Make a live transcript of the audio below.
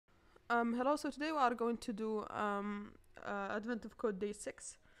Hello, so today we are going to do Advent of Code Day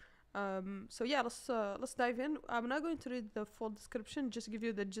 6. So yeah, let's dive in. I'm not going to read the full description, just give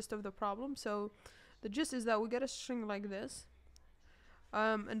you the gist of the problem. So the gist is that we get a string like this,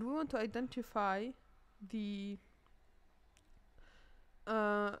 and we want to identify the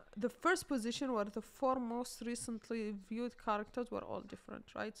the first position where the four most recently viewed characters were all different,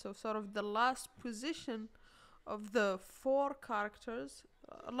 right? So sort of the last position of the four characters,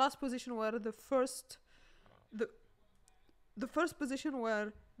 last position where the the first position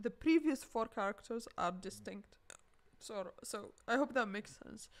where the previous four characters are distinct. So I hope that makes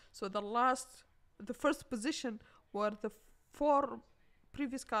sense. So the first position where the four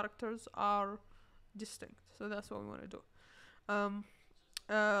previous characters are distinct. So that's what we want to do. Um,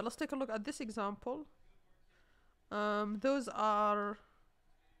 let's take a look at this example. Those are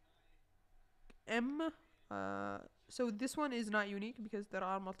M. So this one is not unique because there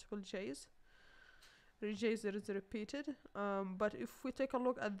are multiple J's. J's is repeated. But if we take a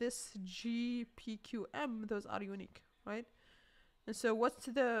look at this G, P, Q, M, those are unique, right? And so what's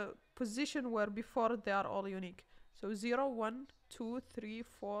the position where before they are all unique? So 0, 1, 2, 3,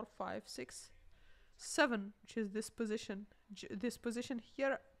 4, 5, 6, 7, which is this position. This position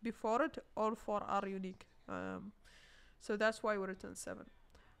here before it, all four are unique. So that's why we return 7.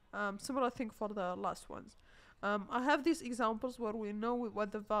 Similar thing for the last ones. I have these examples where we know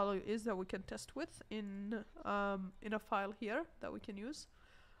what the value is that we can test with in a file here that we can use.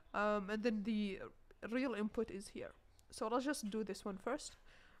 And then the real input is here. So let's just do this one first.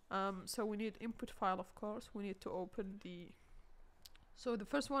 So we need input file, of course. We need to open so the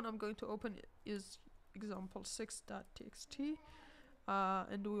first one I'm going to open is example6.txt.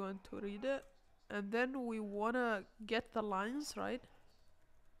 And we want to read it. And then we want to get the lines, right?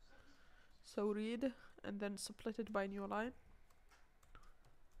 So read and then split it by new line.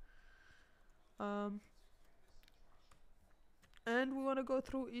 And we want to go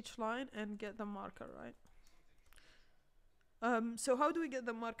through each line and get the marker, right? So how do we get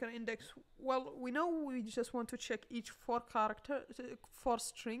the marker index? Well, we know we just want to check each four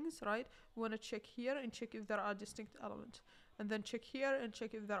strings, right? We want to check here and check if there are distinct elements, and then check here and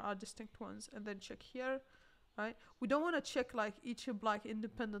check if there are distinct ones, and then check here, right? We don't want to check like each block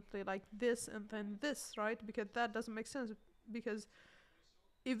independently, like this and then this, right? Because that doesn't make sense, because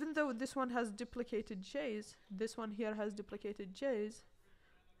even though this one has duplicated J's, this one here has duplicated J's,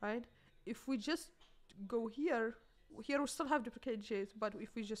 right? If we just go here we still have duplicated J's, but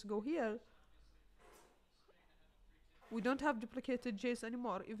if we just go here, we don't have duplicated J's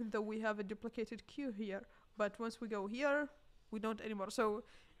anymore, even though we have a duplicated Q here. But once we go here, we don't anymore. So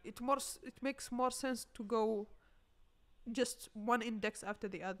it makes more sense to go just one index after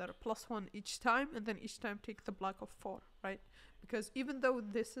the other, +1 each time, and then each time take the block of 4, right? Because even though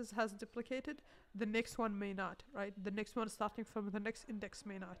this has duplicated, the next one may not, right? The next one starting from the next index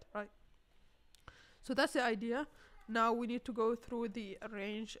may not, right? So that's the idea. Now we need to go through the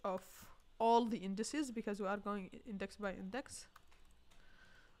range of all the indices because we are going index by index.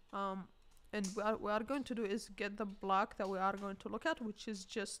 And what we are going to do is get the block that we are going to look at, which is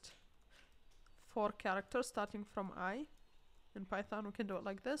just 4 characters starting from I. In Python we can do it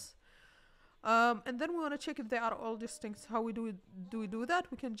like this. And then we want to check if they are all distinct. How we do we do that?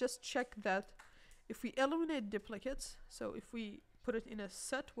 We can just check that if we eliminate duplicates, so if we put it in a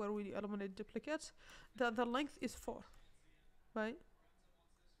set where we eliminate duplicates, that the length is 4, right?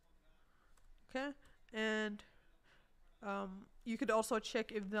 Okay, and you could also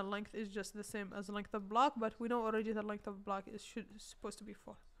check if the length is just the same as the length of block, but we know already the length of block is supposed to be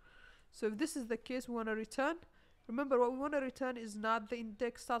 4. So if this is the case, we want to return. Remember, what we want to return is not the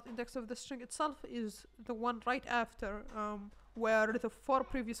start index of the string itself, is the one right after, where the 4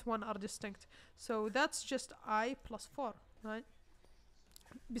 previous one are distinct. So that's just I plus 4, right?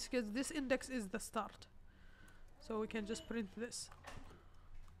 Because this index is the start. So we can just print this.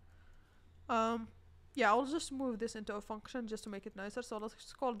 Yeah, I'll just move this into a function just to make it nicer. So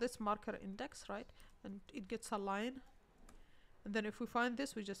let's call this marker index, right? And it gets a line. And then if we find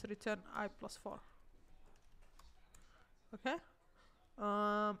this, we just return I plus 4. Okay?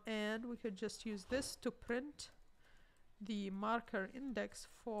 And we could just use this to print the marker index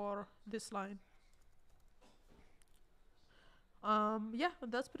for this line. Yeah,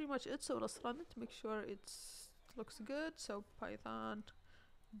 that's pretty much it. So let's run it, make sure it looks good. So Python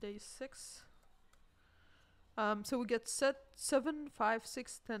day 6. So we get set 7, 5,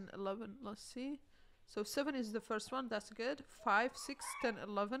 6, 10, 11. Let's see. So 7 is the first one, that's good. 5, 6, 10,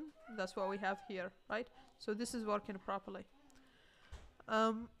 11, that's what we have here, right? So this is working properly.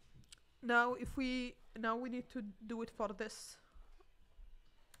 Now we need to do it for this.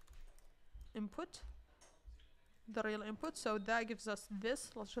 input, the real input. So that gives us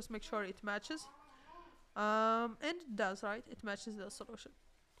this. Let's just make sure it matches. And it does, right? It matches the solution.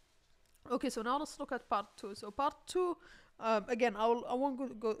 Okay, so now let's look at part 2. So part 2, again, I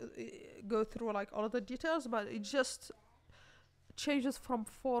won't go through like all of the details, but it just changes from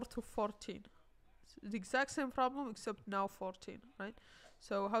 4 to 14. It's the exact same problem except now 14, right?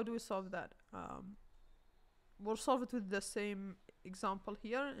 So how do we solve that? We'll solve it with the same example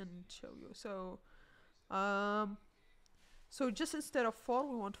here and show you. So so just instead of 4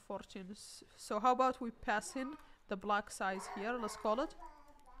 we want 14. So how about we pass in the block size here, let's call it,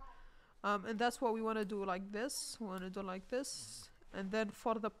 and that's what we want to do, like this. We want to do like this, and then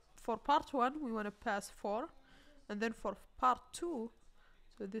for part 1 we want to pass 4, and then for part 2,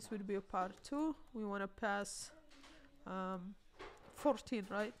 so this would be a part 2, we want to pass 14,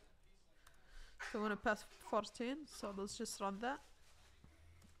 right? So we want to pass 14, so let's just run that.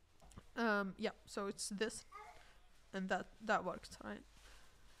 Yeah, so it's this, and that works, right?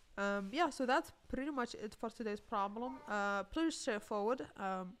 Yeah, so that's pretty much it for today's problem. Pretty straightforward.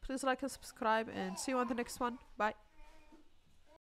 Please like and subscribe, and see you on the next one. Bye.